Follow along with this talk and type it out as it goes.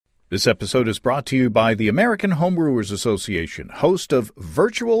This episode is brought to you by the American Homebrewers Association, host of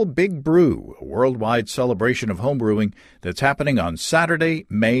Virtual Big Brew, a worldwide celebration of homebrewing that's happening on Saturday,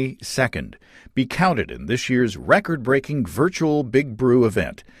 May 2nd. Be counted in this year's record-breaking Virtual Big Brew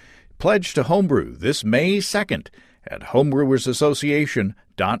event. Pledge to homebrew this May 2nd at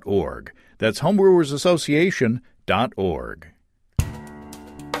homebrewersassociation.org. That's homebrewersassociation.org.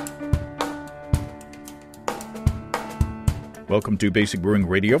 Welcome to Basic Brewing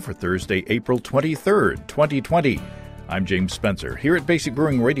Radio for Thursday, April 23rd, 2020. I'm James Spencer. Here at Basic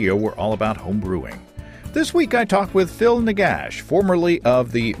Brewing Radio, we're all about home brewing. This week I talk with Phil Nigash, formerly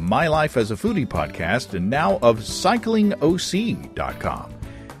of the My Life as a Foodie podcast and now of CyclingOC.com.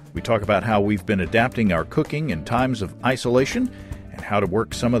 We talk about how we've been adapting our cooking in times of isolation and how to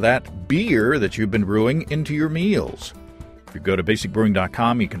work some of that beer that you've been brewing into your meals. If you go to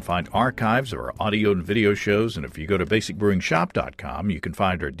basicbrewing.com, you can find archives of our audio and video shows. And if you go to basicbrewingshop.com, you can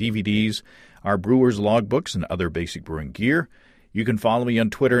find our DVDs, our brewer's logbooks, and other Basic Brewing gear. You can follow me on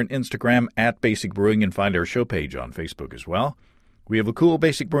Twitter and Instagram at Basic Brewing and find our show page on Facebook as well. We have a cool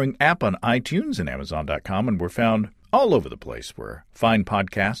Basic Brewing app on iTunes and Amazon.com, and we're found all over the place where fine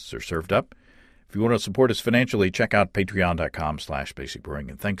podcasts are served up. If you want to support us financially, check out patreon.com/basicbrewing.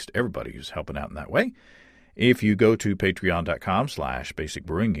 And thanks to everybody who's helping out in that way. If you go to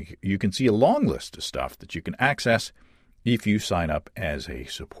patreon.com/basicbrewing, you can see a long list of stuff that you can access if you sign up as a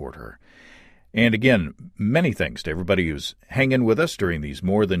supporter. And again, many thanks to everybody who's hanging with us during these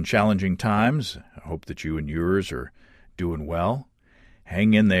more than challenging times. I hope that you and yours are doing well.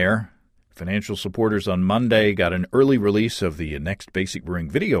 Hang in there. Financial supporters on Monday got an early release of the next Basic Brewing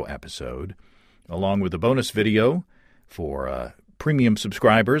video episode, along with a bonus video for premium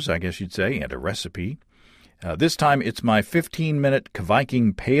subscribers, I guess you'd say, and a recipe. This time, it's my 15-minute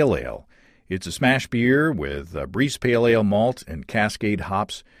Viking Pale Ale. It's a smash beer with Breeze Pale Ale malt and Cascade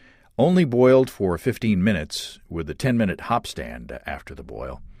hops, only boiled for 15 minutes with a 10-minute hop stand after the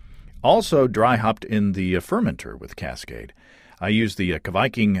boil. Also dry hopped in the fermenter with Cascade. I use the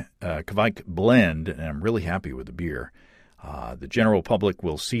Kvike blend, and I'm really happy with the beer. The general public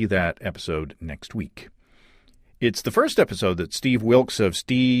will see that episode next week. It's the first episode that Steve Wilkes of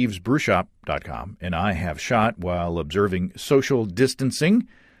stevesbrewshop.com and I have shot while observing social distancing.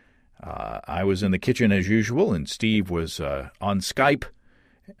 I was in the kitchen as usual, and Steve was on Skype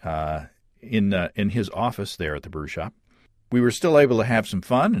in his office there at the brew shop. We were still able to have some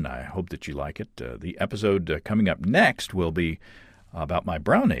fun, and I hope that you like it. The episode coming up next will be about my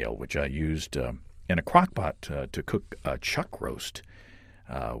brown ale, which I used in a crock pot to cook a chuck roast.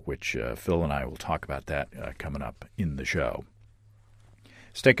 Which Phil and I will talk about that coming up in the show.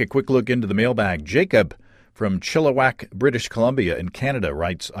 Let's take a quick look into the mailbag. Jacob from Chilliwack, British Columbia in Canada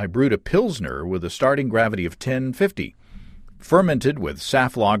writes, I brewed a Pilsner with a starting gravity of 1050, fermented with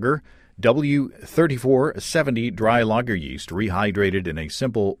Saf Lager, W3470 dry lager yeast, rehydrated in a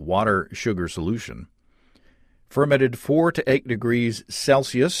simple water-sugar solution. Fermented 4 to 8 degrees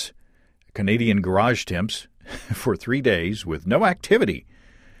Celsius, Canadian garage temps, for 3 days with no activity.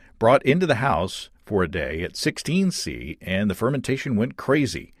 Brought into the house for a day at 16°C, and the fermentation went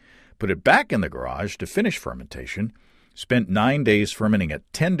crazy. Put it back in the garage to finish fermentation. Spent 9 days fermenting at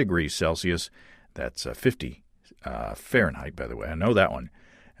 10 degrees Celsius. That's 50 Fahrenheit, by the way. I know that one.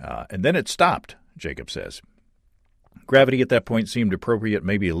 And then it stopped, Jacob says. Gravity at that point seemed appropriate,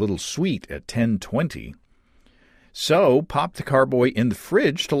 maybe a little sweet at 1020. So popped the carboy in the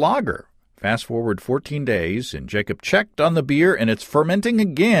fridge to lager. Fast forward 14 days, and Jacob checked on the beer, and it's fermenting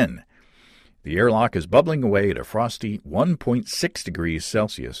again. The airlock is bubbling away at a frosty 1.6 degrees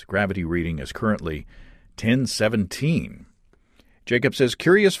Celsius. Gravity reading is currently 1017. Jacob says,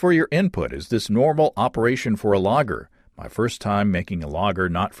 curious for your input. Is this normal operation for a lager? My first time making a lager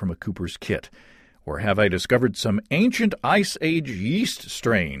not from a Cooper's kit. Or have I discovered some ancient Ice Age yeast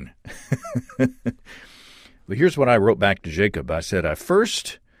strain? Well, here's what I wrote back to Jacob. I said,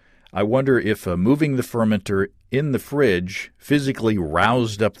 I wonder if moving the fermenter in the fridge physically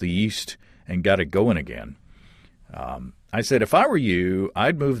roused up the yeast and got it going again. I said, if I were you,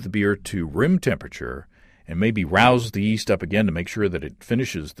 I'd move the beer to room temperature and maybe rouse the yeast up again to make sure that it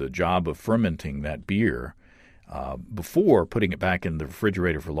finishes the job of fermenting that beer before putting it back in the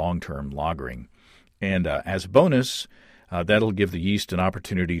refrigerator for long-term lagering. And as a bonus, that'll give the yeast an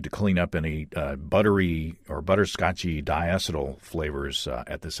opportunity to clean up any buttery or butterscotchy diacetyl flavors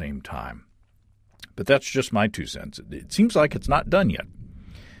at the same time. But that's just my 2 cents. It seems like it's not done yet.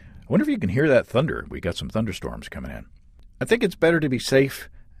 I wonder if you can hear that thunder. We got some thunderstorms coming in. I think it's better to be safe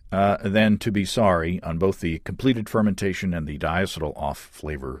than to be sorry on both the completed fermentation and the diacetyl off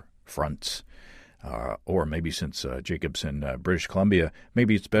flavor fronts. Or maybe since Jacob's in British Columbia,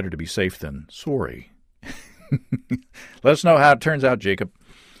 maybe it's better to be safe than sorry. Let us know how it turns out, Jacob.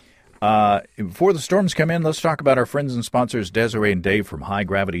 Before the storms come in, let's talk about our friends and sponsors, Desiree and Dave from High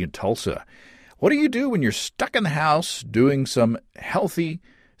Gravity in Tulsa. What do you do when you're stuck in the house doing some healthy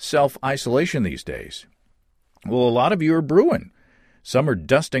self-isolation these days? Well, a lot of you are brewing. Some are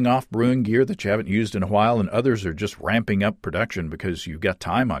dusting off brewing gear that you haven't used in a while, and others are just ramping up production because you've got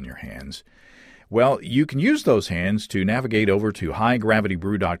time on your hands. Well, you can use those hands to navigate over to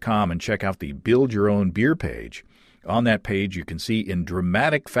highgravitybrew.com and check out the Build Your Own Beer page. On that page, you can see in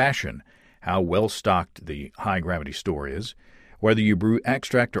dramatic fashion how well-stocked the High Gravity store is. Whether you brew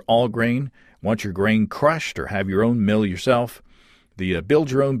extract or all grain, want your grain crushed, or have your own mill yourself, the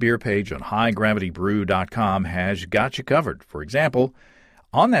Build Your Own Beer page on highgravitybrew.com has got you covered. For example,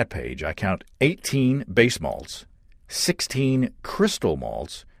 on that page, I count 18 base malts, 16 crystal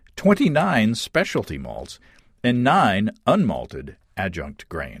malts, 29 specialty malts, and 9 unmalted adjunct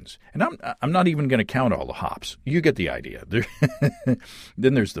grains. And I'm not even going to count all the hops. You get the idea.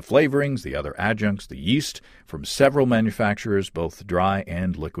 Then there's the flavorings, the other adjuncts, the yeast from several manufacturers, both dry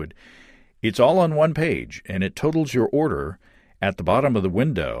and liquid. It's all on one page, and it totals your order at the bottom of the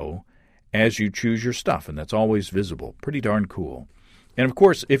window as you choose your stuff, and that's always visible. Pretty darn cool. And, of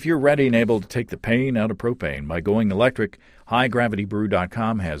course, if you're ready and able to take the pain out of propane by going electric,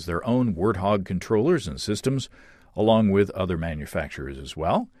 highgravitybrew.com has their own Warthog controllers and systems, along with other manufacturers as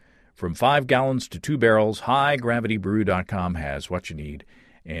well. From 5 gallons to 2 barrels, highgravitybrew.com has what you need.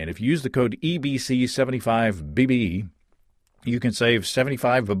 And if you use the code EBC75BB, you can save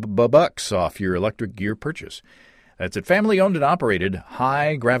 $75 off your electric gear purchase. That's at family-owned and operated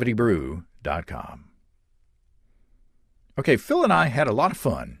highgravitybrew.com. Okay, Phil and I had a lot of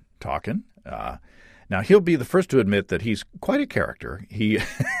fun talking. Now, he'll be the first to admit that he's quite a character. He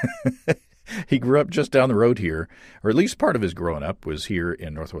grew up just down the road here, or at least part of his growing up was here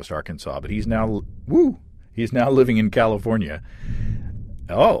in Northwest Arkansas, but he's now living in California.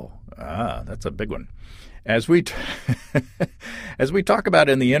 That's a big one. As we talk about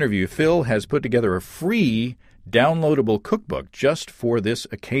in the interview, Phil has put together a free downloadable cookbook just for this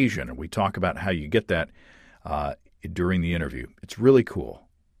occasion, and we talk about how you get that during the interview. It's really cool.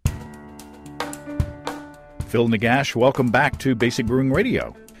 Phil Nigash, welcome back to Basic Brewing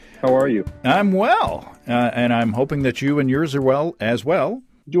Radio. How are you? I'm well, and I'm hoping that you and yours are well as well.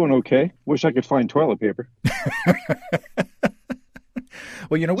 Doing okay. Wish I could find toilet paper.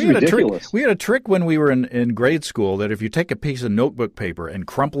 Well, we had a trick when we were in grade school that if you take a piece of notebook paper and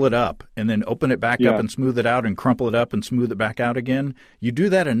crumple it up and then open it back up and smooth it out and crumple it up and smooth it back out again, you do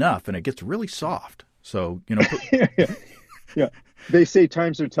that enough and it gets really soft. So, Yeah. They say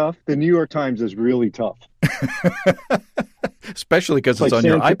times are tough. The New York Times is really tough. Especially because it's on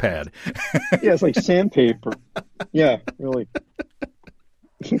your iPad. Yeah, it's like sandpaper. Yeah, really.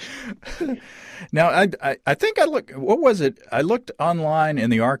 Now, I think what was it? I looked online in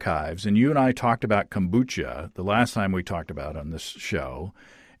the archives, and you and I talked about kombucha the last time we talked about on this show.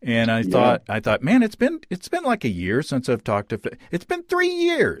 And I thought, man, it's been like a year since I've talked to Phil. It's been 3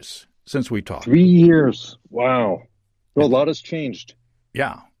 years since we talked. 3 years. Wow. Well, a lot has changed.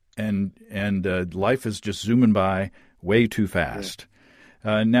 Yeah. And life is just zooming by way too fast.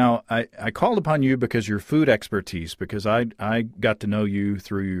 Yeah. Now, I called upon you because your food expertise, because I got to know you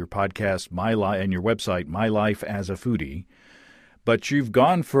through your podcast, and your website, My Life as a Foodie. But you've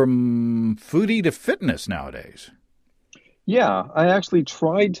gone from foodie to fitness nowadays. Yeah, I actually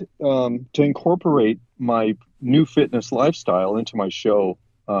tried to incorporate my new fitness lifestyle into my show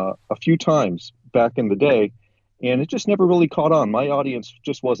a few times back in the day, and it just never really caught on. My audience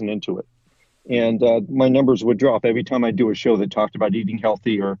just wasn't into it. And my numbers would drop every time I do a show that talked about eating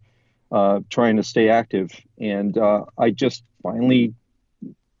healthy or trying to stay active. And I just finally,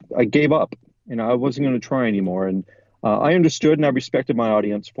 I gave up. I wasn't going to try anymore. And I understood and I respected my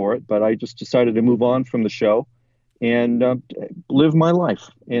audience for it, but I just decided to move on from the show and live my life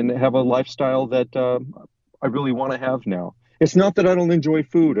and have a lifestyle that I really want to have now. It's not that I don't enjoy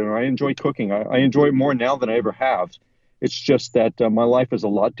food or I enjoy cooking. I enjoy it more now than I ever have. It's just that my life is a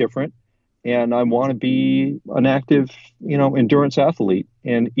lot different. And I want to be an active, endurance athlete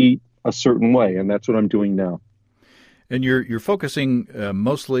and eat a certain way. And that's what I'm doing now. And you're focusing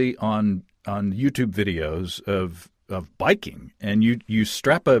mostly on YouTube videos of biking, and you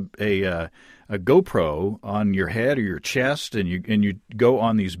strap a GoPro on your head or your chest, and you go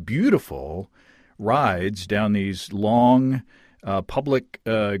on these beautiful rides down these long public.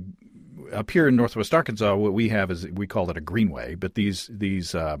 Up here in Northwest Arkansas, what we have is, we call it a greenway, but these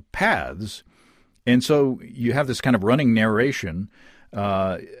paths. And so you have this kind of running narration.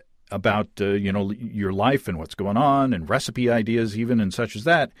 I about, your life and what's going on and recipe ideas even and such as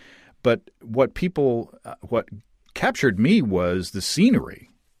that. But what captured me was the scenery.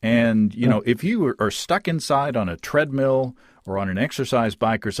 And, if you are stuck inside on a treadmill or on an exercise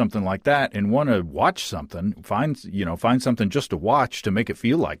bike or something like that and want to watch something, find something just to watch to make it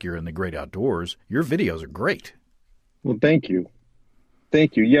feel like you're in the great outdoors, your videos are great. Well, thank you.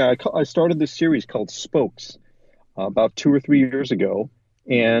 Thank you. Yeah, I started this series called Spokes about 2 or 3 years ago.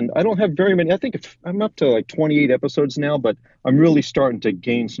 And I don't have very many. I think I'm up to like 28 episodes now, but I'm really starting to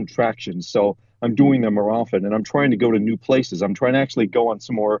gain some traction. So I'm doing them more often, and I'm trying to go to new places. I'm trying to actually go on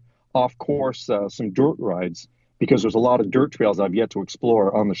some more off-course, some dirt rides, because there's a lot of dirt trails I've yet to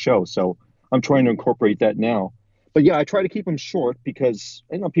explore on the show. So I'm trying to incorporate that now. But yeah, I try to keep them short because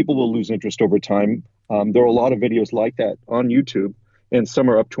I know people will lose interest over time. There are a lot of videos like that on YouTube, and some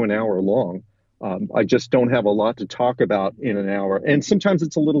are up to an hour long. I just don't have a lot to talk about in an hour. And sometimes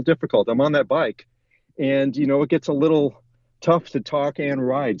it's a little difficult. I'm on that bike and, it gets a little tough to talk and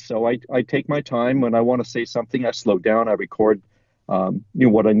ride. So I take my time. When I want to say something, I slow down, I record,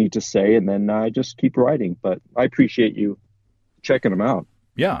 what I need to say, and then I just keep riding. But I appreciate you checking them out.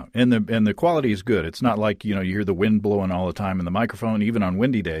 Yeah, and the quality is good. It's not like, you hear the wind blowing all the time in the microphone, even on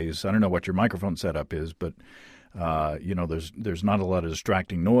windy days. I don't know what your microphone setup is, but there's not a lot of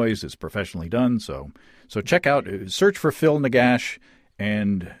distracting noise. It's professionally done. So check out, search for Phil Nigash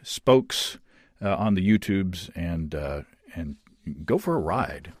and Spokes on the YouTubes and go for a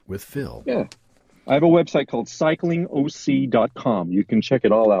ride with Phil. Yeah. I have a website called cyclingoc.com. You can check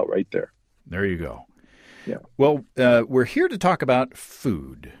it all out right there. There you go. Yeah. Well, we're here to talk about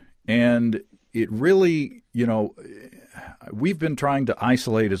food, and it really, we've been trying to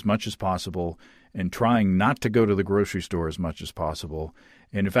isolate as much as possible and trying not to go to the grocery store as much as possible.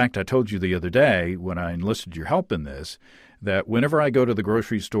 And in fact, I told you the other day when I enlisted your help in this, that whenever I go to the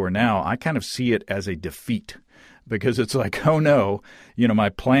grocery store now, I kind of see it as a defeat because it's like, oh no, my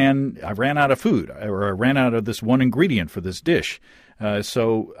plan, I ran out of food or I ran out of this one ingredient for this dish.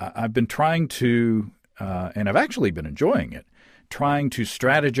 So I've been trying to, and I've actually been enjoying it, trying to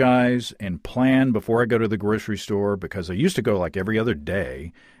strategize and plan before I go to the grocery store because I used to go like every other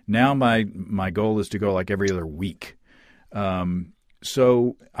day. Now my goal is to go like every other week.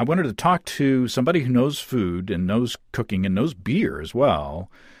 So I wanted to talk to somebody who knows food and knows cooking and knows beer as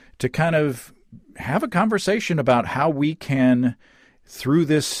well to kind of have a conversation about how we can, through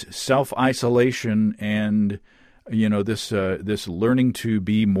this self-isolation and this learning to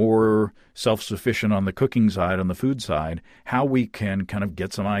be more self-sufficient on the cooking side, on the food side, how we can kind of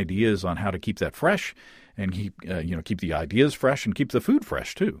get some ideas on how to keep that fresh and keep the ideas fresh and keep the food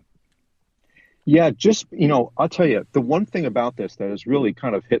fresh too. Yeah, I'll tell you, the one thing about this that has really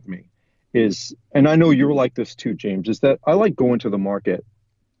kind of hit me is, and I know you're like this too, James, is that I like going to the market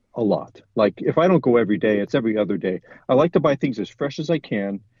a lot. Like if I don't go every day, it's every other day. I like to buy things as fresh as I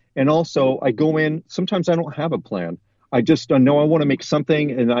can. And also I go in, sometimes I don't have a plan. I just know I want to make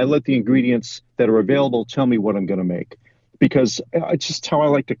something and I let the ingredients that are available tell me what I'm going to make because it's just how I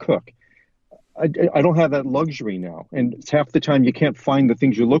like to cook. I don't have that luxury now. And it's half the time you can't find the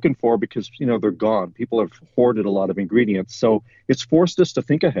things you're looking for because, they're gone. People have hoarded a lot of ingredients. So it's forced us to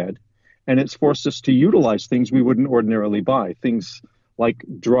think ahead and it's forced us to utilize things we wouldn't ordinarily buy. Things like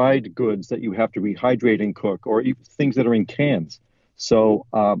dried goods that you have to rehydrate and cook or even things that are in cans. So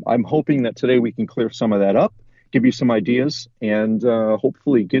I'm hoping that today we can clear some of that up, give you some ideas, and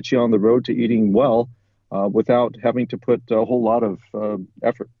hopefully get you on the road to eating well without having to put a whole lot of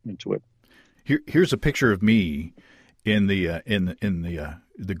effort into it. Here's a picture of me in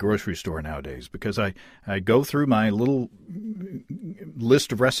the grocery store nowadays because I go through my little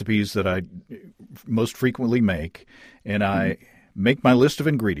list of recipes that I most frequently make, and I make my list of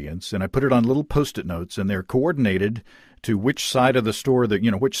ingredients, and I put it on little Post-it notes, and they're coordinated to which side of the store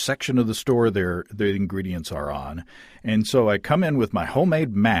which section of the store the ingredients are on. And so I come in with my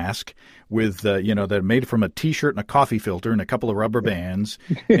homemade mask with, that made from a T-shirt and a coffee filter and a couple of rubber bands.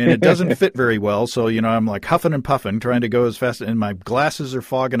 And it doesn't fit very well. So, I'm like huffing and puffing, trying to go as fast. And my glasses are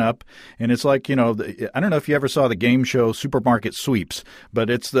fogging up. And it's like, I don't know if you ever saw the game show Supermarket Sweeps,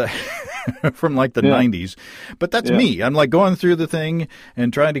 but it's from like the 90s. But that's me. I'm like going through the thing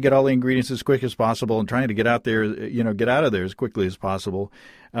and trying to get all the ingredients as quick as possible and trying to get out there, get out of there as quickly as possible.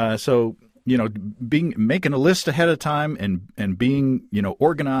 So making a list ahead of time and being,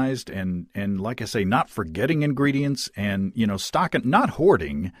 organized and like I say, not forgetting ingredients and, stocking, not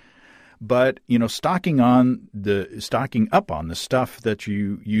hoarding, but, stocking up on the stuff that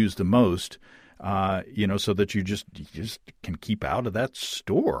you use the most, so that you just can keep out of that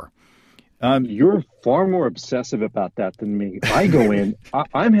store. You're far more obsessive about that than me. I go in,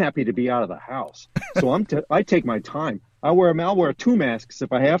 I'm happy to be out of the house. So I take my time. I'll wear two masks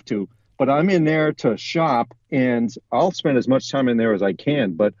if I have to, but I'm in there to shop and I'll spend as much time in there as I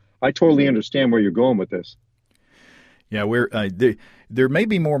can. But I totally understand where you're going with this. Yeah, there may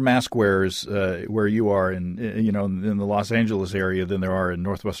be more mask wearers where you are in the Los Angeles area than there are in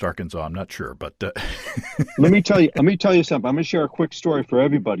Northwest Arkansas. I'm not sure, but let me tell you something. I'm going to share a quick story for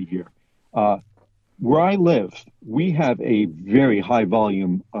everybody here. Where I live, we have a very high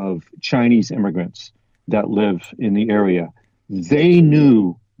volume of Chinese immigrants that live in the area. They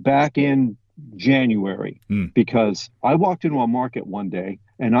knew back in January because I walked into a market one day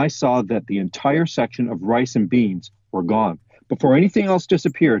and I saw that the entire section of rice and beans were gone. Before anything else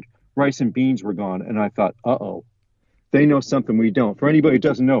disappeared, rice and beans were gone. And I thought, uh-oh, they know something we don't. For anybody who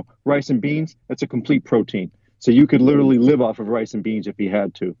doesn't know, rice and beans, that's a complete protein. So you could literally live off of rice and beans if you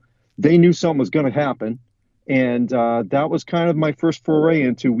had to. They knew something was going to happen. And that was kind of my first foray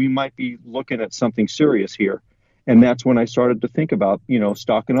into we might be looking at something serious here. And that's when I started to think about,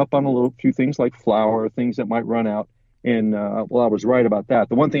 stocking up on a few things like flour, things that might run out. And, I was right about that.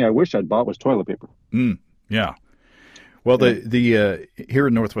 The one thing I wish I'd bought was toilet paper. Yeah. Well, the here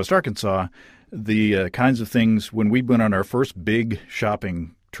in Northwest Arkansas, the kinds of things, when we went on our first big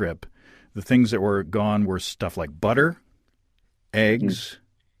shopping trip, the things that were gone were stuff like butter, eggs,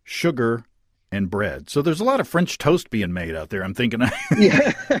 sugar, and bread. So there's a lot of French toast being made out there, I'm thinking.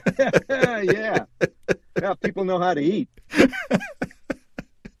 Yeah. Yeah, people know how to eat.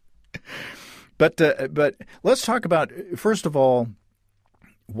 But let's talk about, first of all,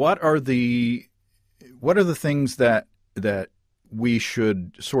 what are the things that we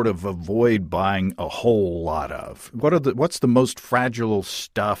should sort of avoid buying a whole lot of? What's the most fragile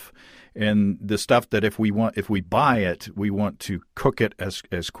stuff, and the stuff that if we buy it, we want to cook it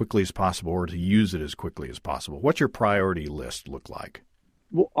as quickly as possible or to use it as quickly as possible? What's your priority list look like?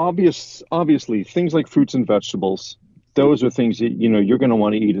 Well, obviously, things like fruits and vegetables, those are things that, you're going to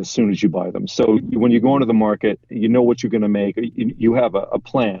want to eat as soon as you buy them. So when you go into the market, you know what you're going to make. You have a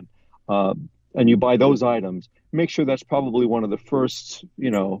plan, and you buy those items. Make sure that's probably one of the first,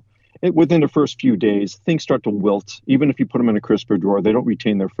 within the first few days, things start to wilt. Even if you put them in a crisper drawer, they don't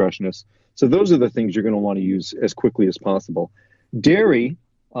retain their freshness. So those are the things you're going to want to use as quickly as possible. Dairy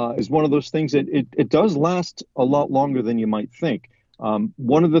is one of those things that it does last a lot longer than you might think.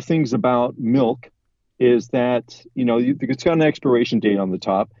 One of the things about milk is that, it's got an expiration date on the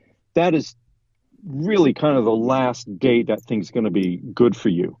top. That is really kind of the last date that thing's going to be good for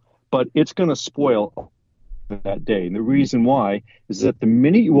you. But it's going to spoil that day. And the reason why is that the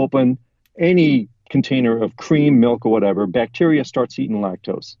minute you open any container of cream, milk, or whatever, bacteria starts eating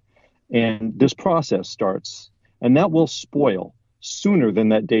lactose. And this process starts, and that will spoil sooner than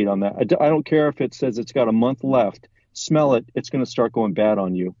that date on that. I don't care if it says it's got a month left. Smell it, it's going to start going bad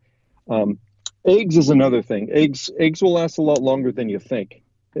on you. Eggs is another thing. Eggs will last a lot longer than you think.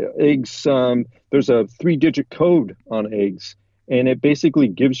 Eggs, there's a 3-digit code on eggs, and it basically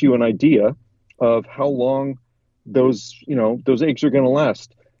gives you an idea of how long those eggs are going to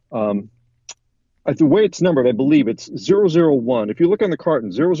last. The way it's numbered, I believe it's 001. If you look on the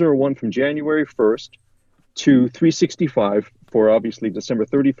carton, 001 from January 1st to 365 for obviously December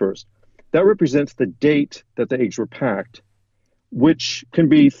 31st. That represents the date that the eggs were packed, which can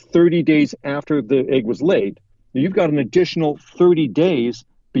be 30 days after the egg was laid. Now, you've got an additional 30 days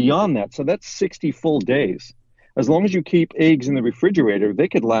beyond that. So that's 60 full days. As long as you keep eggs in the refrigerator, they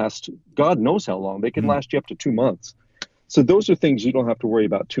could last, God knows how long. They can last you up to 2 months. So those are things you don't have to worry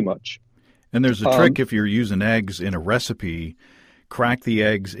about too much. And there's a trick if you're using eggs in a recipe. Crack the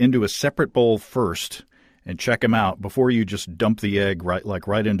eggs into a separate bowl first and check them out before you just dump the egg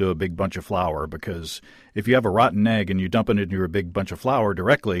right into a big bunch of flour, because if you have a rotten egg and you dump it into a big bunch of flour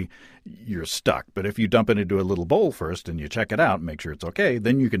directly, you're stuck. But if you dump it into a little bowl first and you check it out and make sure it's okay,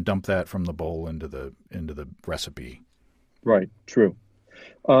 then you can dump that from the bowl into the recipe. Right, true.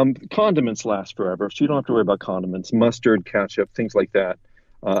 Condiments last forever, so you don't have to worry about condiments, mustard, ketchup, things like that.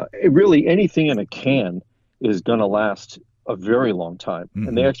 Really, anything in a can is going to last a very long time. Mm-hmm.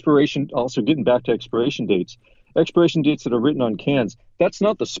 And the expiration, also getting back to expiration dates that are written on cans, that's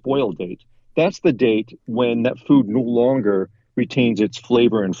not the spoil date. That's the date when that food no longer retains its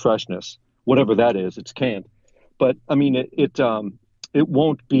flavor and freshness, whatever that is. It's canned. But I mean, it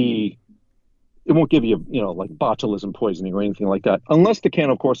won't give you, like botulism poisoning or anything like that, unless the can,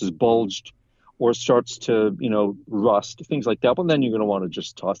 of course, is bulged or starts to, rust, things like that. But then you're going to want to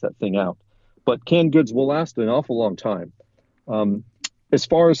just toss that thing out. But canned goods will last an awful long time. As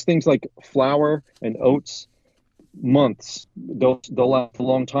far as things like flour and oats, months. They'll last a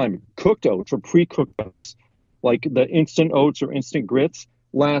long time. Cooked oats or pre-cooked oats, like the instant oats or instant grits,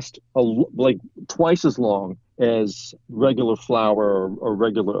 last like twice as long as regular flour or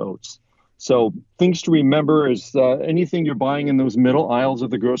regular oats. So things to remember is anything you're buying in those middle aisles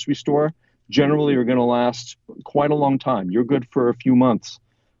of the grocery store generally are going to last quite a long time. You're good for a few months.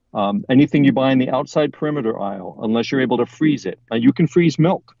 Anything you buy in the outside perimeter aisle, unless you're able to freeze it. You can freeze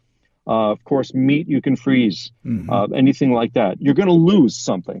milk. Of course, meat you can freeze. Anything like that. You're going to lose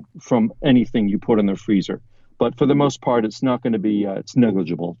something from anything you put in the freezer. But for the most part, it's not going to be, it's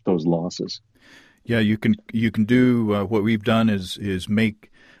negligible, those losses. Yeah, you can do what we've done is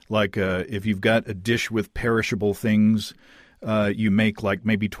make, like, if you've got a dish with perishable things, you make like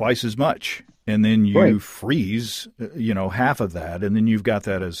maybe twice as much, and then you freeze, half of that, and then you've got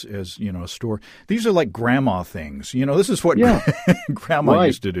that as a store. These are like grandma things. This is what grandma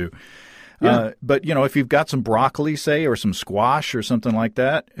used to do. Yeah. But, if you've got some broccoli, say, or some squash or something like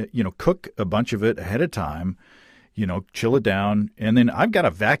that, cook a bunch of it ahead of time. Chill it down. And then I've got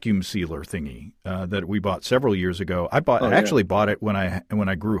a vacuum sealer thingy that we bought several years ago. I actually bought it when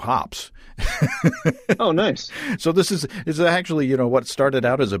I grew hops. Oh, nice. So this is actually, what started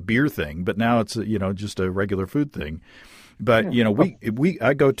out as a beer thing, but now it's, just a regular food thing. But,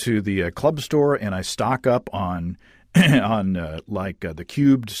 I go to the club store and I stock up on the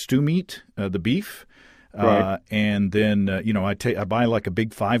cubed stew meat, the beef. And then, I buy like a big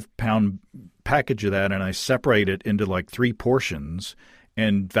 5-pound package of that, and I separate it into like 3 portions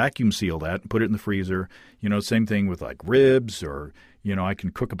and vacuum seal that and put it in the freezer. Same thing with like ribs, or, I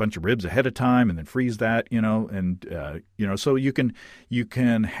can cook a bunch of ribs ahead of time and then freeze that, so you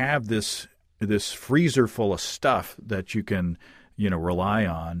can have this freezer full of stuff that you can, rely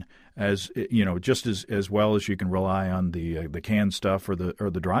on as, just as well as you can rely on the canned stuff or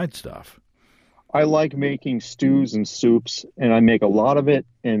the dried stuff. I like making stews and soups, and I make a lot of it,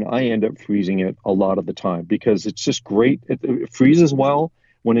 and I end up freezing it a lot of the time because it's just great. It freezes well.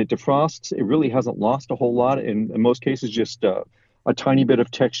 When it defrosts, it really hasn't lost a whole lot. In most cases, just a tiny bit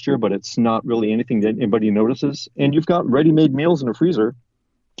of texture, but it's not really anything that anybody notices. And you've got ready-made meals in a freezer.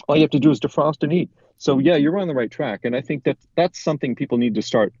 All you have to do is defrost and eat. So, yeah, you're on the right track. And I think that's something people need to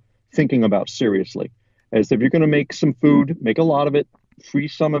start thinking about seriously. As if you're going to make some food, make a lot of it,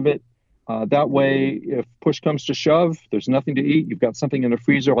 freeze some of it. That way, if push comes to shove, there's nothing to eat. You've got something in the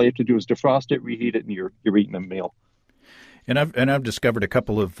freezer. All you have to do is defrost it, reheat it, and you're eating a meal. And I've discovered a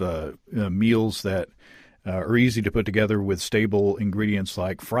couple of meals that are easy to put together with stable ingredients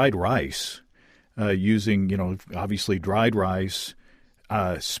like fried rice, using obviously dried rice.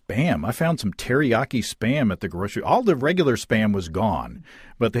 Spam. I found some teriyaki spam at the grocery. All the regular spam was gone,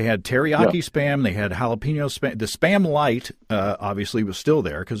 but they had teriyaki spam. They had jalapeno spam. The spam light, obviously, was still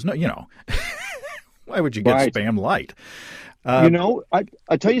there because why would you get spam light? I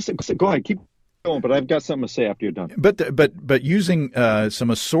tell you something. Go ahead, keep going. But I've got something to say after you're done. But using some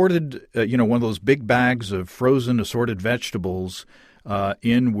assorted, one of those big bags of frozen assorted vegetables.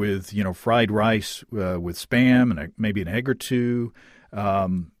 In with fried rice with spam and maybe an egg or two.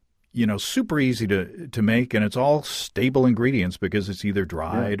 Super easy to make, and it's all stable ingredients because it's either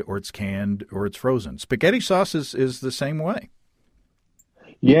dried or it's canned or it's frozen. Spaghetti sauce is the same way.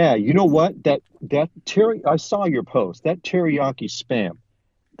 Yeah, you know what? I saw your post. That teriyaki spam.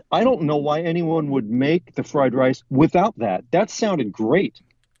 I don't know why anyone would make the fried rice without that. That sounded great.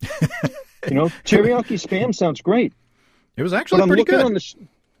 Teriyaki spam sounds great. It was actually pretty good.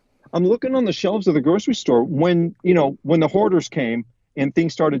 I'm looking on the shelves of the grocery store when the hoarders came and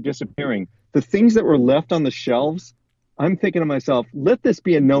things started disappearing. The things that were left on the shelves, I'm thinking to myself, let this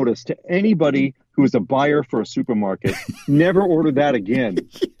be a notice to anybody who is a buyer for a supermarket. Never order that again,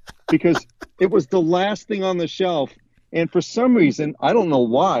 because it was the last thing on the shelf. And for some reason, I don't know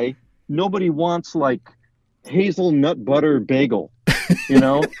why, nobody wants like hazelnut butter bagel,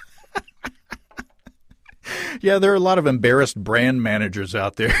 Yeah, there are a lot of embarrassed brand managers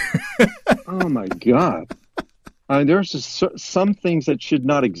out there. Oh, my God. There's just some things that should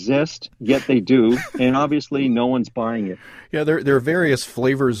not exist, yet they do, and obviously no one's buying it. Yeah, there are various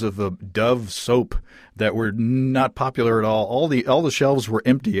flavors of Dove soap that were not popular at all. All the shelves were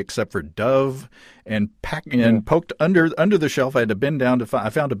empty except for Dove, and poked under the shelf. I had to bend down to find. I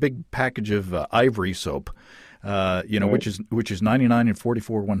found a big package of Ivory soap, right. which is 99 and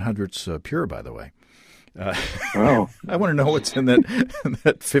 44/100ths pure, by the way. I want to know what's in that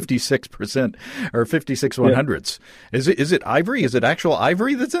 56% or 56/100ths. Yeah. Is it ivory? Is it actual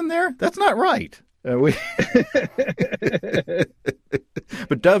ivory that's in there? That's not right.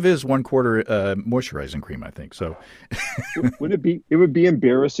 But Dove is 1/4 moisturizing cream, I think. So Would it be? It would be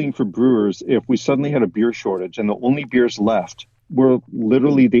embarrassing for brewers if we suddenly had a beer shortage and the only beers left were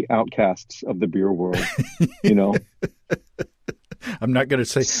literally the outcasts of the beer world. You know. I'm not going to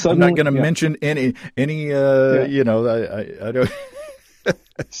say. Suddenly, I'm not going to yeah. mention any. Yeah. You know, I don't.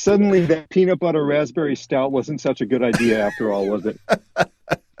 Suddenly, that peanut butter raspberry stout wasn't such a good idea after all, was it?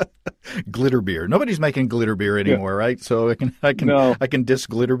 Glitter beer. Nobody's making glitter beer anymore, right? So No. I can diss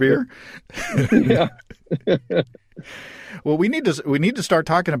glitter beer. Yeah. Well, we need to start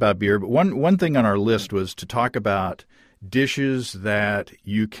talking about beer. But one thing on our list was to talk about dishes that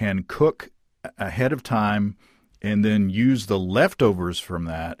you can cook ahead of time and then use the leftovers from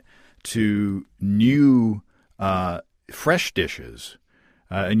that to new fresh dishes.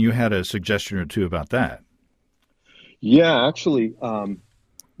 And you had a suggestion or two about that. Yeah, actually,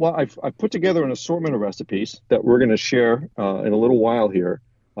 well, I've put together an assortment of recipes that we're going to share in a little while here.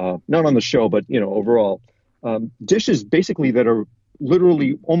 Not on the show, but overall, dishes basically that are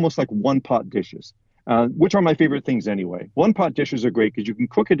literally almost like one pot dishes, which are my favorite things anyway. One pot dishes are great because you can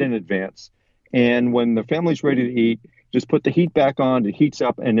cook it in advance, and when the family's ready to eat, just put the heat back on, it heats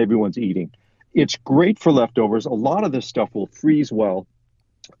up, and everyone's eating. It's great for leftovers. A lot of this stuff will freeze well,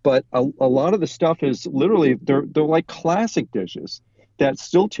 but a lot of the stuff is literally they're like classic dishes that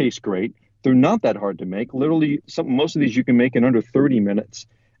still taste great. They're not that hard to make. Literally, most of these you can make in under 30 minutes.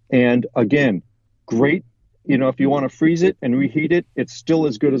 And again, great. If you want to freeze it and reheat it, it's still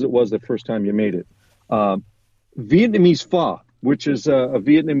as good as it was the first time you made it. Vietnamese pho, which is a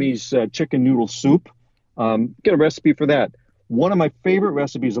Vietnamese chicken noodle soup. Get a recipe for that. One of my favorite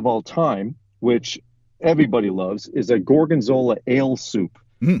recipes of all time, which everybody loves, is a gorgonzola ale soup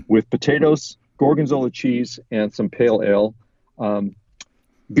with potatoes, gorgonzola cheese, and some pale ale.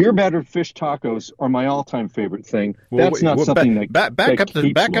 Beer battered fish tacos are my all-time favorite thing. That's not something that back up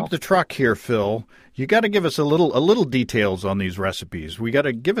well. the truck here, Phil. You got to give us a little details on these recipes. We got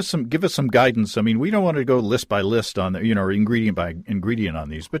to give us some guidance. I mean, we don't want to go list by list on or ingredient by ingredient on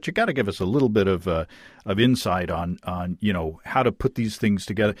these, but you got to give us a little bit of insight on how to put these things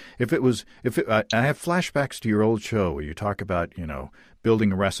together. I have flashbacks to your old show where you talk about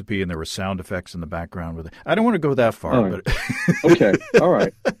building a recipe and there were sound effects in the background with it. I don't want to go that far, Right. but Okay, all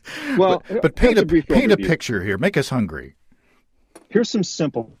right. Well, but paint a brief overview. picture here. Make us hungry. Here's some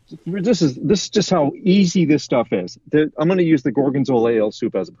simple. This is just how easy this stuff is. I'm going to use the gorgonzola ale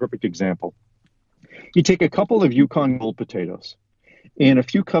soup as a perfect example. You take a couple of Yukon Gold potatoes and a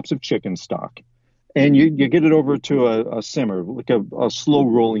few cups of chicken stock, and you get it over to a simmer, like a slow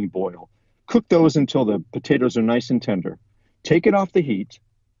rolling boil. Cook those until the potatoes are nice and tender. Take it off the heat.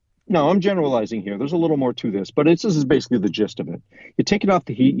 Now, I'm generalizing here. There's a little more to this, but this is basically the gist of it. You take it off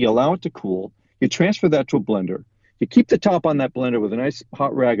the heat, you allow it to cool, you transfer that to a blender. You keep the top on that blender with a nice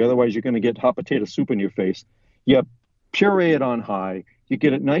hot rag, otherwise you're going to get hot potato soup in your face. You puree it on high, you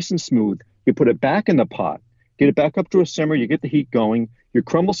get it nice and smooth, you put it back in the pot, get it back up to a simmer, you get the heat going, you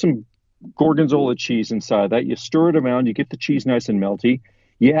crumble some gorgonzola cheese inside that, you stir it around, you get the cheese nice and melty,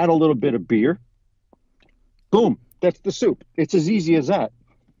 you add a little bit of beer, boom, that's the soup. It's as easy as that.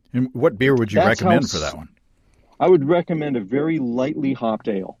 And what beer would you recommend for that one? I would recommend a very lightly hopped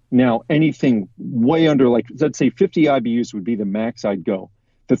ale. Now, anything way under, like, let's say 50 IBUs would be the max I'd go.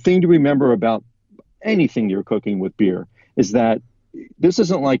 The thing to remember about anything you're cooking with beer is that this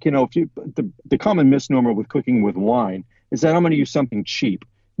isn't like, the common misnomer with cooking with wine is that I'm going to use something cheap.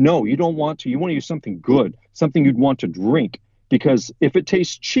 No, you don't want to. You want to use something good, something you'd want to drink, because if it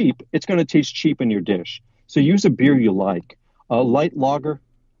tastes cheap, it's going to taste cheap in your dish. So use a beer you like. A light lager,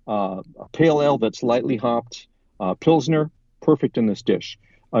 a pale ale that's lightly hopped, Pilsner, perfect in this dish.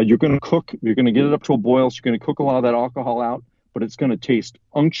 You're going to cook, you're going to get it up to a boil, so you're going to cook a lot of that alcohol out, but it's going to taste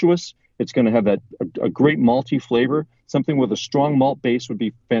unctuous. It's going to have a great malty flavor. Something with a strong malt base would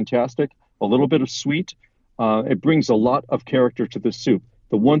be fantastic. A little bit of sweet. It brings a lot of character to the soup.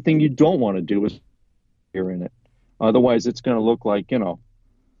 The one thing you don't want to do is beer in it. Otherwise, it's going to look like,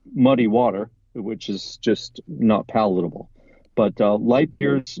 muddy water, which is just not palatable. But light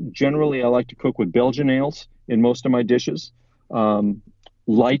beers, generally, I like to cook with Belgian ales in most of my dishes.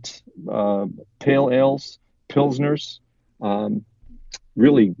 Light pale ales, pilsners,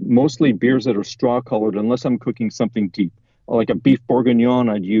 really mostly beers that are straw-colored unless I'm cooking something deep. Like a beef bourguignon,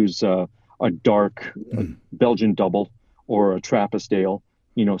 I'd use a dark Belgian double or a Trappist ale,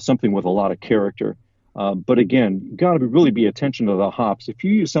 something with a lot of character. But again, you got to really be attention to the hops. If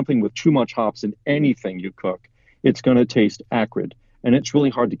you use something with too much hops in anything you cook, it's going to taste acrid, and it's really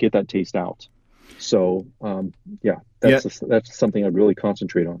hard to get that taste out. So, yeah, Yeah, that's something I'd really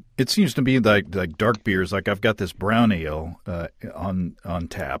concentrate on. it seems to be like dark beers. Like I've got this brown ale on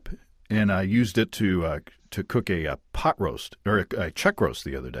tap, and I used it to cook a pot roast or a chuck roast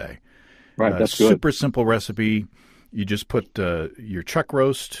the other day. Right, that's good. Super simple recipe. You just put your chuck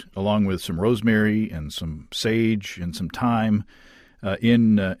roast along with some rosemary and some sage and some thyme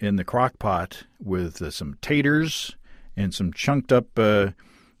in the crock pot with some taters and some chunked up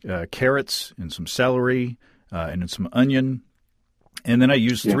carrots and some celery and some onion. And then I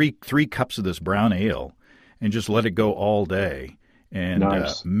used three cups of this brown ale and just let it go all day. And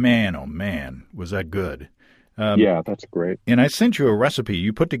Nice. man, oh man, was that good. Yeah, that's great. And I sent you a recipe.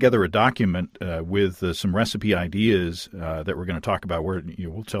 You put together a document with some recipe ideas that we're going to talk about.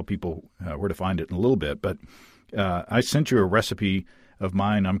 We'll tell people where to find it in a little bit. But I sent you a recipe of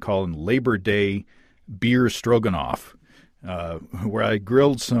mine I'm calling Labor Day Beer Stroganoff, where I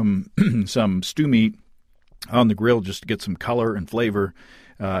grilled some some stew meat on the grill just to get some color and flavor,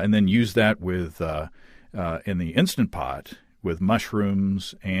 and then use that with in the Instant Pot with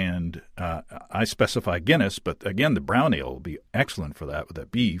mushrooms, and I specify Guinness, but again, the brown ale will be excellent for that with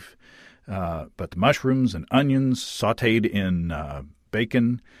that beef. But the mushrooms and onions sautéed in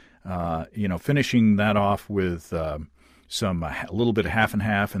bacon, finishing that off with a little bit of half and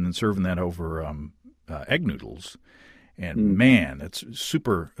half, and then serving that over egg noodles. And man, it's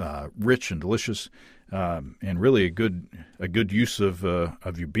super rich and delicious, and really a good use of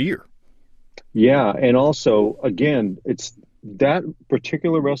your beer. Yeah, and also, again, it's that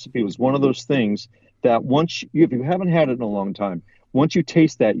particular recipe was one of those things that if you haven't had it in a long time, once you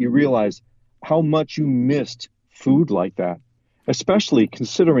taste that, you realize how much you missed food like that, especially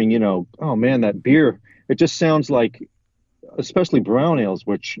considering, oh man, that beer, it just sounds like, especially brown ales,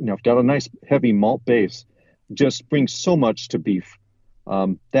 which, have got a nice heavy malt base, just brings so much to beef.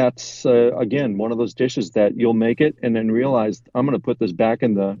 That's again, one of those dishes that you'll make it and then realize I'm going to put this back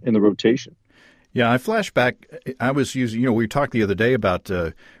in the rotation. Yeah, I flash back. I was using, we talked the other day about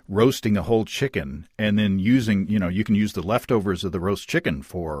roasting a whole chicken and then using, you can use the leftovers of the roast chicken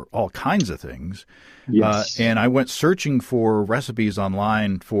for all kinds of things. Yes. And I went searching for recipes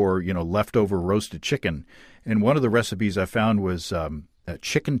online for, leftover roasted chicken. And one of the recipes I found was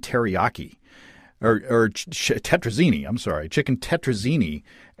chicken teriyaki. Or tetrazzini, I'm sorry, chicken tetrazzini.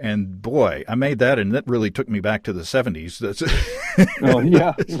 And boy, I made that, and that really took me back to the 70s. That's Oh,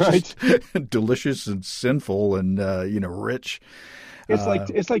 yeah, right. delicious and sinful and, rich.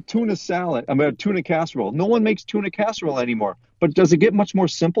 It's like tuna salad. I mean, tuna casserole. No one makes tuna casserole anymore. But does it get much more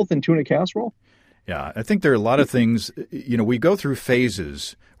simple than tuna casserole? Yeah, I think there are a lot of things, we go through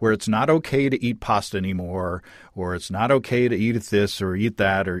phases where it's not okay to eat pasta anymore, or it's not okay to eat this or eat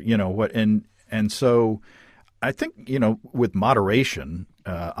that, or, what, and so I think, with moderation,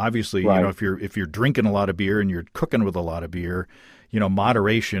 obviously, Right. if you're drinking a lot of beer and you're cooking with a lot of beer,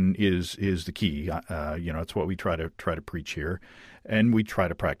 moderation is the key. It's what we try to preach here, and we try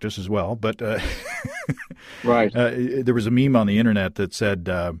to practice as well. But Right. There was a meme on the internet that said,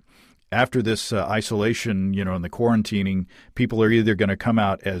 after this isolation, and the quarantining, people are either going to come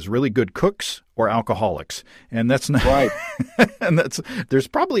out as really good cooks or alcoholics, and that's not Right. and there's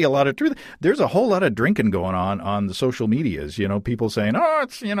probably a lot of truth. There's a whole lot of drinking going on the social medias. People saying, "Oh,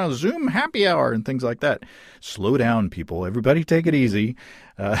 it's Zoom happy hour" and things like that. Slow down, people. Everybody, take it easy.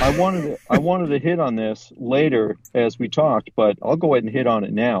 I wanted to hit on this later as we talked, but I'll go ahead and hit on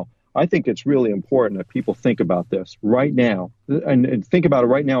it now. I think it's really important that people think about this right now, and think about it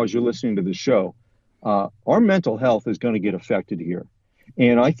right now as you're listening to the show. Our mental health is going to get affected here.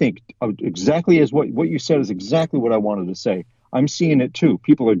 And I think exactly as what you said is exactly what I wanted to say. I'm seeing it too.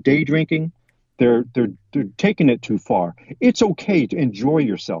 People are day drinking. They're taking it too far. It's okay to enjoy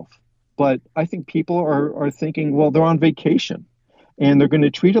yourself. But I think people are thinking, well, they're on vacation and they're going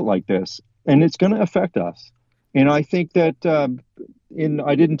to treat it like this, and it's going to affect us. And I think that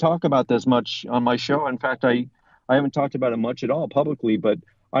I didn't talk about this much on my show. In fact, I haven't talked about it much at all publicly, but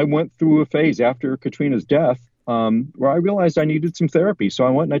I went through a phase after Katrina's death where I realized I needed some therapy. So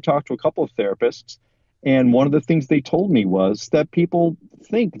I went and I talked to a couple of therapists. And one of the things they told me was that people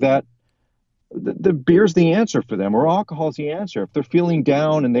think that the beer's the answer for them, or alcohol's the answer. If they're feeling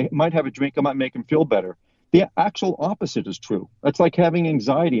down and they might have a drink, it might make them feel better. The actual opposite is true. That's like having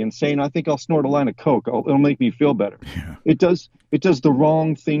anxiety and saying, I think I'll snort a line of Coke. It'll make me feel better. Yeah. It does the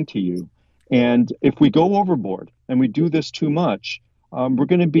wrong thing to you. And if we go overboard and we do this too much, we're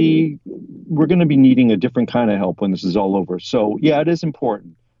going to be needing a different kind of help when this is all over. So yeah, it is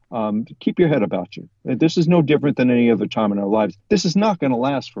important. Keep your head about you. This is no different than any other time in our lives. This is not going to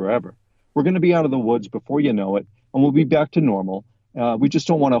last forever. We're going to be out of the woods before you know it, and we'll be back to normal. We just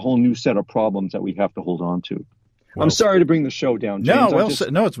don't want a whole new set of problems that we have to hold on to. I'm Well, sorry to bring the show down, no, James.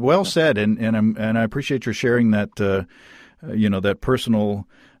 said. No, it's well said, and I appreciate your sharing that. That personal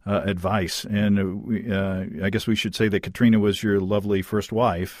advice. And I guess we should say that Katrina was your lovely first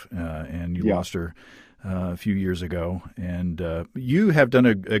wife, and you lost her a few years ago. And you have done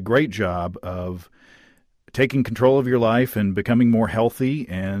a great job of taking control of your life and becoming more healthy,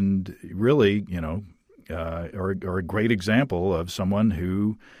 and really, are a great example of someone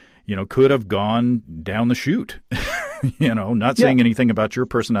who, could have gone down the chute. Not saying anything about your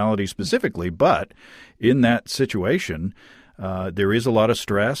personality specifically, but in that situation, there is a lot of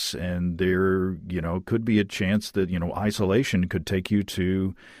stress, and there, could be a chance that, isolation could take you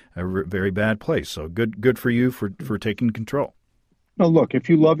to a very bad place. So good for you for taking control. No, look, if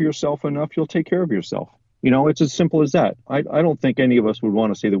you love yourself enough, you'll take care of yourself. It's as simple as that. I don't think any of us would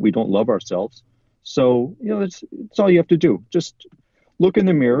want to say that we don't love ourselves. So, it's all you have to do. Just look in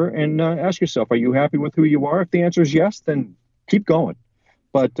the mirror and ask yourself, are you happy with who you are? If the answer is yes, then keep going.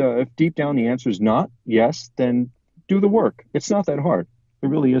 But if deep down the answer is not yes, then do the work. It's not that hard. It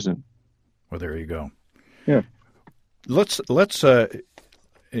really isn't. Well, there you go. Yeah. Let's.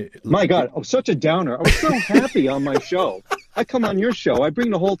 My God, I'm such a downer. I was so happy on my show. I come on your show. I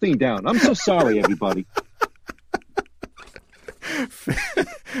bring the whole thing down. I'm so sorry, everybody.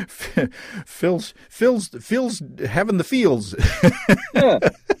 Phil's having the feels. Yeah.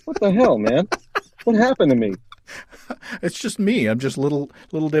 What the hell, man? What happened to me? It's just me. I'm just little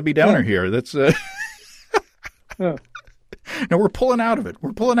Debbie Downer here. That's. Yeah. No, we're pulling out of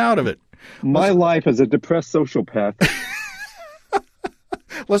it. My life as a depressed sociopath.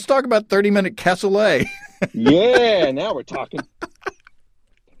 Let's talk about 30-minute cassoulet. Yeah, now we're talking.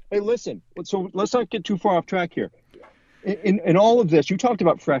 Hey, listen. So let's not get too far off track here. In all of this, you talked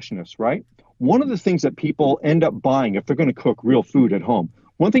about freshness, right? One of the things that people end up buying if they're going to cook real food at home,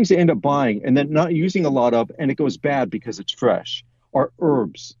 one of the things they end up buying and then not using a lot of, and it goes bad because it's fresh, are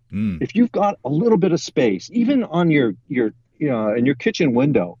herbs. If you've got a little bit of space, even on your in your kitchen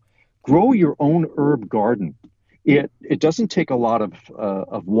window, grow your own herb garden. It doesn't take a lot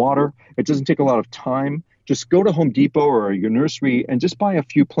of water. It doesn't take a lot of time. Just go to Home Depot or your nursery and just buy a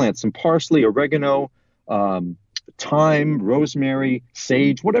few plants, some parsley, oregano, thyme, rosemary,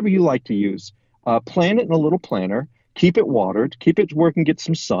 sage, whatever you like to use. Plant it in a little planter. Keep it watered. Keep it where it can get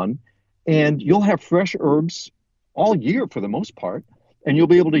some sun. And you'll have fresh herbs all year for the most part. And you'll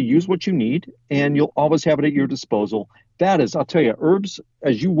be able to use what you need, and you'll always have it at your disposal. That is, I'll tell you, herbs,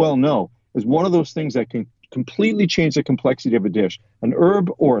 as you well know, is one of those things that can completely change the complexity of a dish. An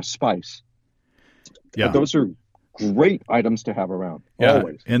herb or a spice. Yeah. Those are great items to have around,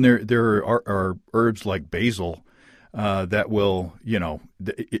 always. And there are herbs like basil that will,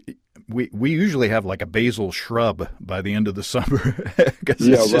 we usually have like a basil shrub by the end of the summer because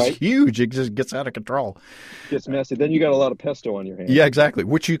it's just huge. It just gets out of control. Gets messy. Then you got a lot of pesto on your hands. Yeah, exactly.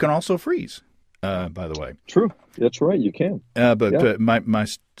 Which you can also freeze, by the way. True. That's right. You can. But my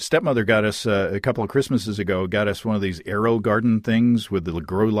stepmother got us a couple of Christmases ago, got us one of these Aero Garden things with the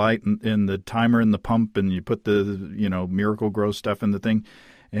grow light and the timer and the pump, and you put the, Miracle Grow stuff in the thing.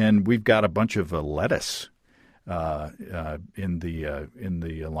 And we've got a bunch of lettuce in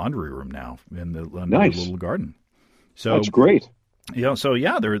the laundry room now in the little garden. So that's great. Yeah. So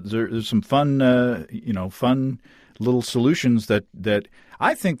there's some fun fun little solutions that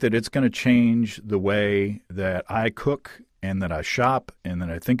I think that it's going to change the way that I cook and that I shop and that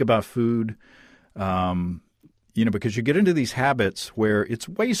I think about food. Because you get into these habits where it's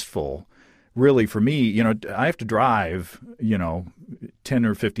wasteful. Really, for me, I have to drive, 10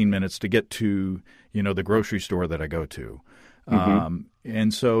 or 15 minutes to get to, the grocery store that I go to.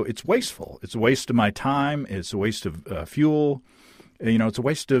 And so it's wasteful. It's a waste of my time. It's a waste of fuel. It's a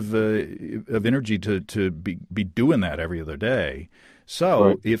waste of energy to be doing that every other day.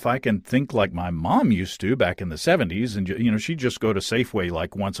 So if I can think like my mom used to back in the 70s, and, she'd just go to Safeway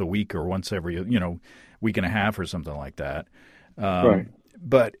like once a week or once every, week and a half or something like that.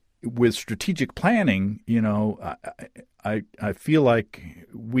 But with strategic planning, I feel like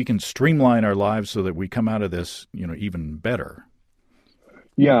we can streamline our lives so that we come out of this, even better.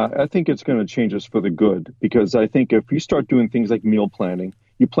 Yeah, I think it's going to change us for the good, because I think if you start doing things like meal planning,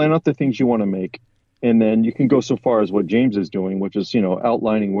 you plan out the things you want to make, and then you can go so far as what James is doing, which is,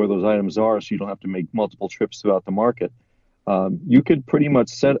 outlining where those items are so you don't have to make multiple trips throughout the market. You could pretty much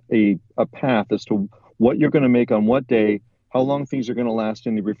set a path as to what you're going to make on what day, how long things are going to last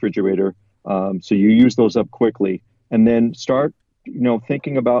in the refrigerator, so you use those up quickly, and then start,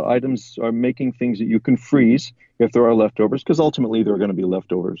 thinking about items or making things that you can freeze if there are leftovers, because ultimately there are going to be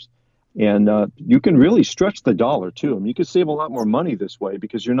leftovers. And you can really stretch the dollar too. I mean, you can save a lot more money this way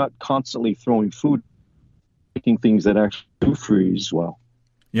because you're not constantly throwing food, making things that actually do freeze well.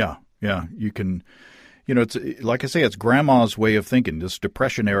 Yeah, yeah. You can, it's like I say, it's grandma's way of thinking, this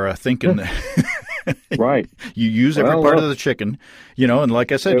Depression era thinking. Right. You use every part of the chicken, and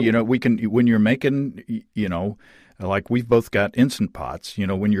like I said, we can, when you're making, like we've both got Instant Pots,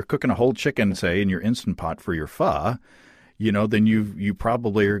 when you're cooking a whole chicken, say, in your Instant Pot for your pho, then you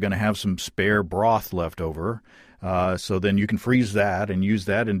probably are going to have some spare broth left over. So then you can freeze that and use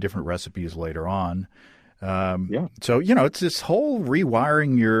that in different recipes later on. Yeah. So, it's this whole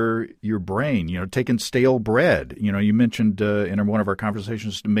rewiring your brain, taking stale bread. You mentioned in one of our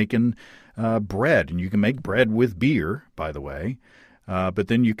conversations making bread, and you can make bread with beer, by the way. But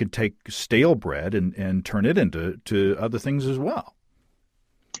then you can take stale bread and turn it into other things as well.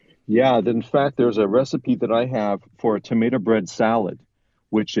 Yeah. In fact, there's a recipe that I have for a tomato bread salad,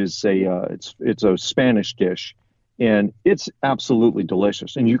 which is it's a Spanish dish. And it's absolutely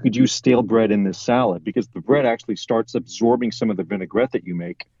delicious. And you could use stale bread in this salad because the bread actually starts absorbing some of the vinaigrette that you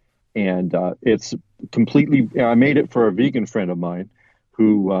make. And it's completely, I made it for a vegan friend of mine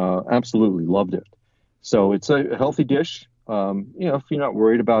who absolutely loved it. So it's a healthy dish. If you're not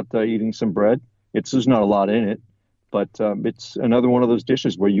worried about eating some bread, there's not a lot in it. But it's another one of those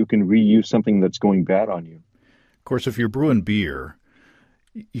dishes where you can reuse something that's going bad on you. Of course, if you're brewing beer,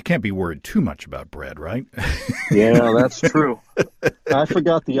 you can't be worried too much about bread, right? Yeah, that's true. I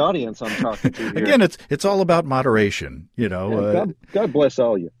forgot the audience I'm talking to here. Again, it's all about moderation, Yeah, God bless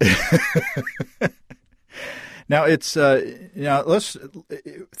all you. Now let's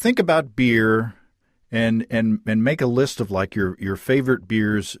think about beer and make a list of like your favorite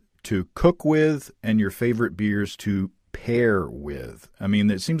beers to cook with and your favorite beers to pair with. I mean,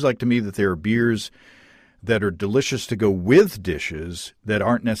 it seems like to me that there are beers that are delicious to go with dishes that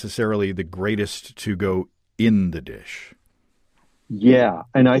aren't necessarily the greatest to go in the dish. Yeah,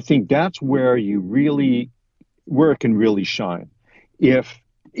 and I think that's where it can really shine.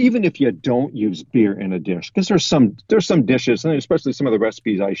 Even if you don't use beer in a dish, because there's some dishes, and especially some of the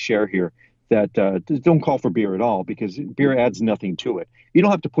recipes I share here that don't call for beer at all because beer adds nothing to it. You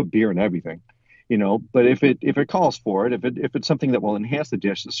don't have to put beer in everything, but if it calls for it, if it's something that will enhance the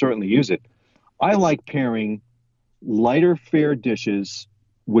dish, certainly use it. I like pairing lighter fared dishes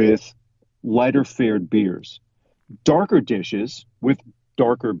with lighter fared beers, darker dishes with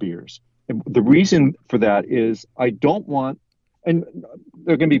darker beers. And the reason for that is I don't want, and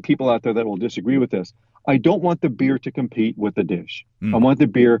there are going to be people out there that will disagree with this, I don't want the beer to compete with the dish. I want the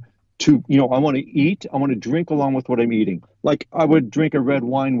beer to, I want to eat, I want to drink along with what I'm eating. Like I would drink a red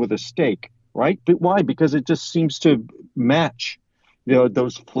wine with a steak, right? But why? Because it just seems to match.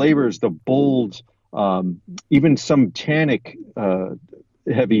 Those flavors, the bold, even some tannic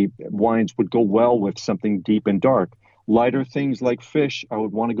heavy wines would go well with something deep and dark. Lighter things like fish, I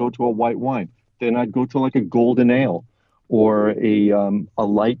would want to go to a white wine. Then I'd go to like a golden ale or a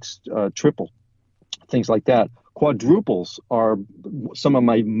light triple, things like that. Quadruples are some of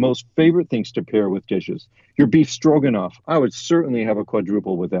my most favorite things to pair with dishes. Your beef stroganoff, I would certainly have a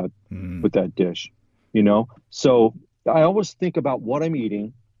quadruple with that dish, So I always think about what I'm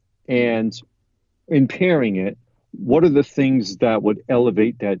eating and in pairing it, what are the things that would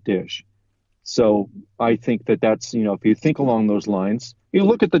elevate that dish? So I think that's, if you think along those lines, you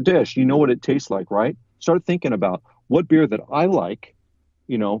look at the dish, you know what it tastes like, right? Start thinking about what beer that I like,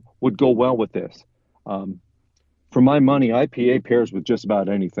 would go well with this. For my money, IPA pairs with just about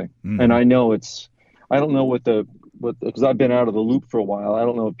anything. Mm-hmm. And I know I don't know because I've been out of the loop for a while. I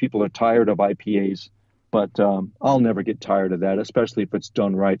don't know if people are tired of IPAs. But I'll never get tired of that, especially if it's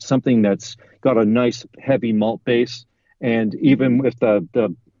done right. Something that's got a nice heavy malt base. And even if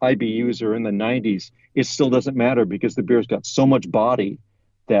the IBUs are in the 90s, it still doesn't matter because the beer's got so much body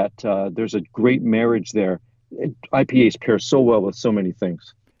that there's a great marriage there. IPAs pair so well with so many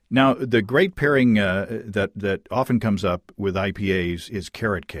things. Now, the great pairing that often comes up with IPAs is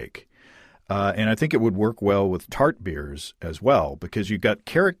carrot cake. And I think it would work well with tart beers as well because you've got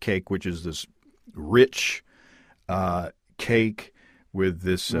carrot cake, which is this rich cake with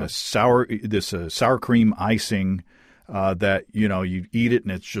this sour cream icing that you eat it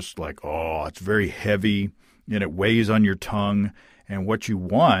and it's just like it's very heavy and it weighs on your tongue, and what you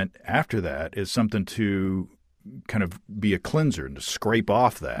want after that is something to kind of be a cleanser and to scrape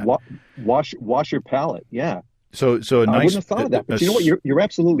off that wash your palate. Yeah. So a nice. I wouldn't have thought of that, but you know what? You're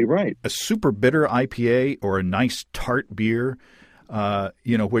absolutely right. A super bitter IPA or a nice tart beer.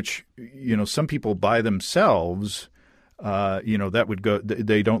 Which, some people by themselves, that would go,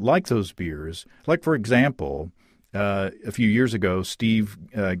 they don't like those beers. Like, for example, a few years ago, Steve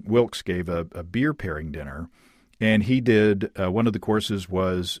Wilkes gave a beer pairing dinner, and he did one of the courses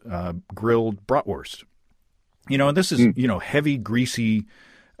was grilled bratwurst. And this is heavy, greasy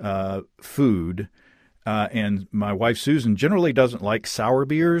food, and my wife Susan generally doesn't like sour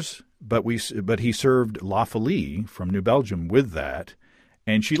beers, but he served La Folie from New Belgium with that,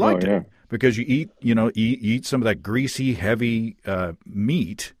 and she liked it because you eat some of that greasy, heavy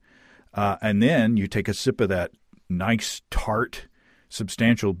meat, and then you take a sip of that nice, tart,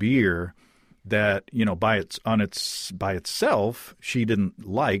 substantial beer that by itself she didn't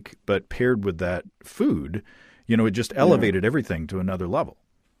like, but paired with that food, it just elevated everything to another level.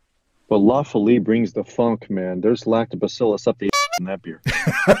 Well, La Folie brings the funk, man. There's lactobacillus up the in that beer.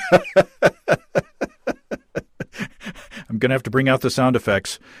 I'm gonna have to bring out the sound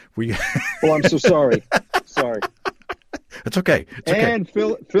effects. Oh, I'm so sorry. Sorry. It's okay. And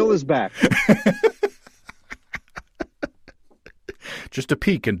Phil is back. Just a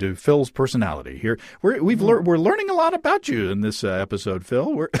peek into Phil's personality here. We're learning a lot about you in this episode,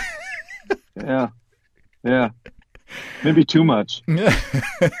 Phil. Yeah. Maybe too much.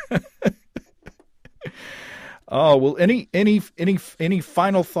 Oh, well, any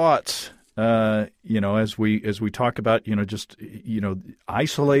final thoughts? As we talk about, just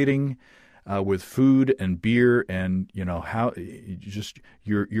isolating with food and beer, and how just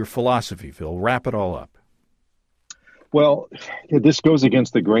your philosophy, Phil. Wrap it all up. Well, this goes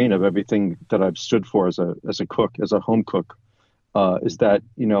against the grain of everything that I've stood for as a cook, as a home cook. Is that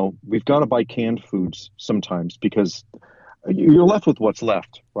we've got to buy canned foods sometimes because you're left with what's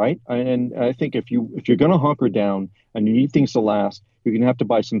left, right? And I think if you're going to hunker down and you need things to last, you're going to have to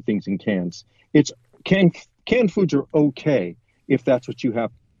buy some things in cans. It's canned foods are okay if that's what you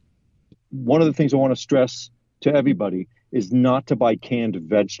have. One of the things I want to stress to everybody is not to buy canned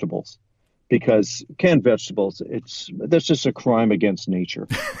vegetables, because canned vegetables, that's just a crime against nature.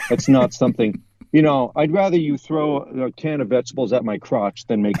 It's not something, I'd rather you throw a can of vegetables at my crotch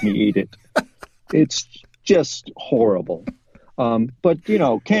than make me eat it. It's just horrible. But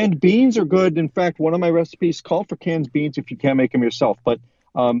canned beans are good. In fact, one of my recipes called for canned beans if you can't make them yourself. But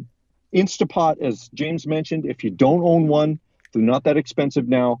Instapot, as James mentioned, if you don't own one, they're not that expensive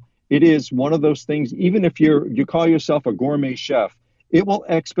now. It is one of those things, even if you call yourself a gourmet chef, it will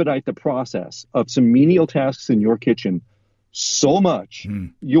expedite the process of some menial tasks in your kitchen so much.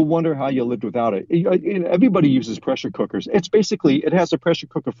 You'll wonder how you lived without it. Everybody uses pressure cookers. It has a pressure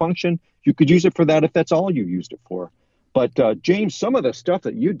cooker function. You could use it for that if that's all you used it for. But James, some of the stuff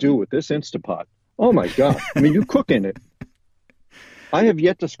that you do with this Instapot, oh my God. I mean, you cook in it. I have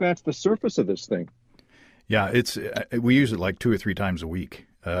yet to scratch the surface of this thing. Yeah, we use it like 2 or 3 times a week.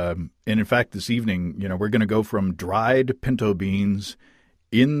 And in fact, this evening, we're going to go from dried pinto beans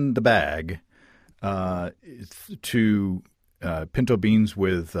in the bag to pinto beans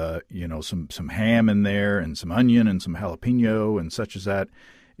with some ham in there and some onion and some jalapeno and such as that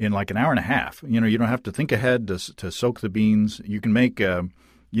in like an hour and a half. You don't have to think ahead to soak the beans. You can make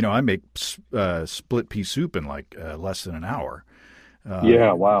I make split pea soup in like less than an hour.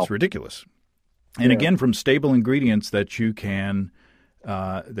 Wow, it's ridiculous. And again, from stable ingredients that you can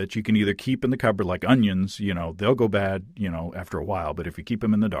either keep in the cupboard, like onions. They'll go bad after a while, but if you keep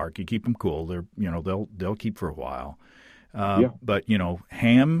them in the dark, you keep them cool, they'll keep for a while. But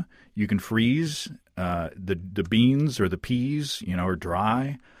ham you can freeze. The beans or the peas are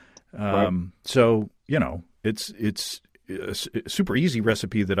dry. So it's a super easy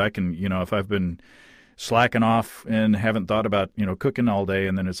recipe that I can if I've been slacking off and haven't thought about cooking all day,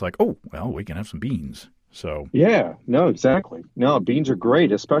 and then it's like, oh well, we can have some beans. So yeah, no, exactly. No, beans are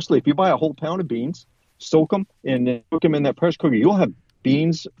great, especially if you buy a whole pound of beans, soak them, and then cook them in that pressure cooker. You'll have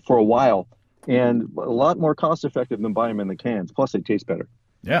beans for a while, and a lot more cost effective than buying them in the cans. Plus, they taste better.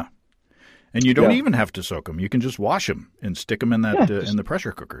 Yeah, and you don't even have to soak them. You can just wash them and stick them in that in the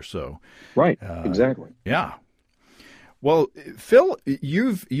pressure cooker. So right, exactly. Yeah. Well, Phil,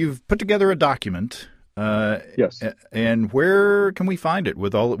 you've put together a document. Yes. And where can we find it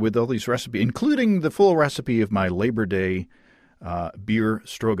with all these recipes, including the full recipe of my Labor Day beer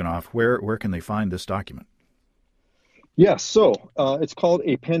stroganoff? Where can they find this document? Yes. So it's called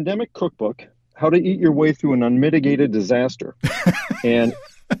A Pandemic Cookbook: How to Eat Your Way Through an Unmitigated Disaster. And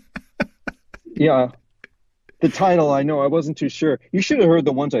yeah, the title, I know, I wasn't too sure. You should have heard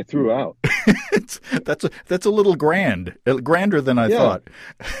the ones I threw out. That's a little grander than I thought.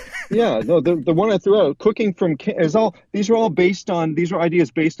 Yeah, no, the one I threw out, cooking from these are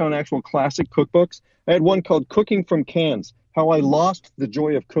ideas based on actual classic cookbooks. I had one called Cooking from Cans: How I Lost the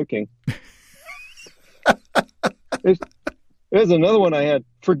Joy of Cooking. There's another one I had.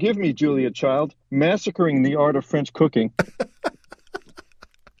 Forgive me, Julia Child, massacring the art of French cooking.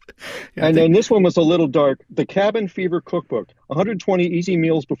 Yeah, And then this one was a little dark. The Cabin Fever Cookbook: 120 easy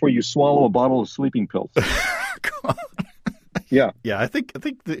meals before you swallow a bottle of sleeping pills. Yeah. Yeah, I think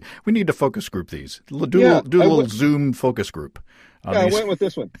we need to focus group these. Do a I little would- Zoom focus group. on Yeah, I these. went with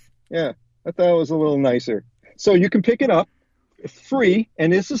this one. Yeah, I thought it was a little nicer. So you can pick it up free,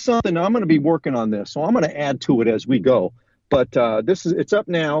 and this is something I'm going to be working on this, so I'm going to add to it as we go. But it's up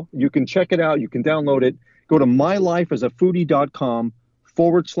now. You can check it out. You can download it. Go to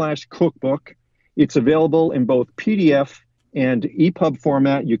mylifeasafoodie.com/cookbook. It's available in both PDF and EPUB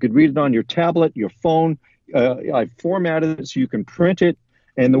format. You could read it on your tablet, your phone. I formatted it so you can print it.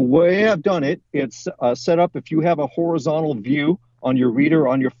 And the way I've done it, it's set up if you have a horizontal view on your reader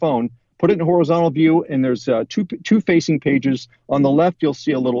on your phone. Put it in horizontal view, and there's two facing pages. On the left, you'll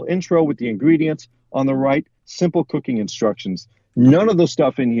see a little intro with the ingredients. On the right, simple cooking instructions. None of the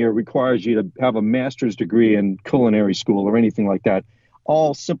stuff in here requires you to have a master's degree in culinary school or anything like that.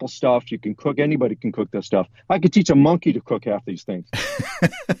 All simple stuff. You can cook. Anybody can cook this stuff. I could teach a monkey to cook half these things.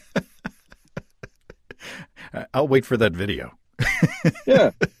 I'll wait for that video.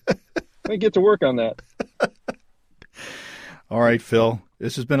 Yeah. I get to work on that. All right, Phil.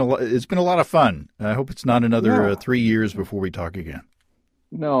 It's been a lot of fun. I hope it's not another Yeah. 3 years before we talk again.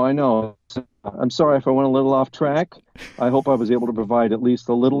 No, I know. I'm sorry if I went a little off track. I hope I was able to provide at least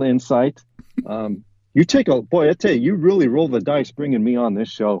a little insight. I tell you, you really roll the dice bringing me on this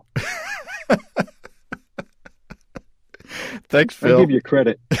show. Thanks, I Phil. give you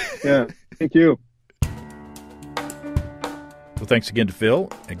credit. Yeah, thank you. Well, thanks again to Phil.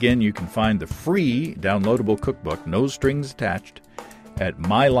 Again, you can find the free downloadable cookbook, no strings attached, at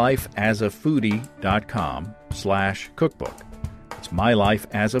mylifeasafoodie.com/cookbook. It's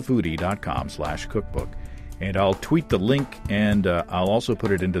mylifeasafoodie.com/cookbook. And I'll tweet the link, and I'll also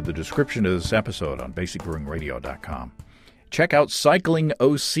put it into the description of this episode on basicbrewingradio.com. Check out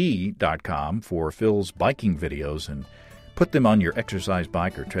cyclingoc.com for Phil's biking videos, and put them on your exercise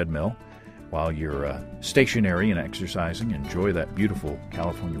bike or treadmill while you're stationary and exercising. Enjoy that beautiful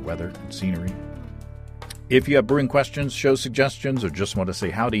California weather and scenery. If you have brewing questions, show suggestions, or just want to say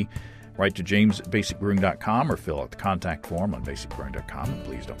howdy, write to James at basicbrewing.com or fill out the contact form on basicbrewing.com. And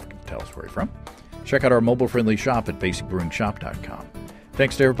please don't forget to tell us where you're from. Check out our mobile-friendly shop at basicbrewingshop.com.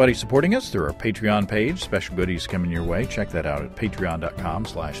 Thanks to everybody supporting us through our Patreon page. Special goodies coming your way. Check that out at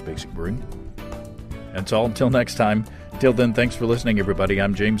patreon.com/basicbrewing. That's all until next time. Till then, thanks for listening, everybody.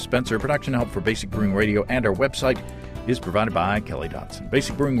 I'm James Spencer. Production help for Basic Brewing Radio and our website is provided by Kelly Dotson.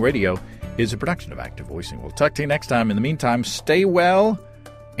 Basic Brewing Radio is a production of Active Voicing. We'll talk to you next time. In the meantime, stay well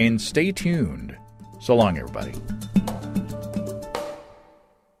and stay tuned. So long, everybody.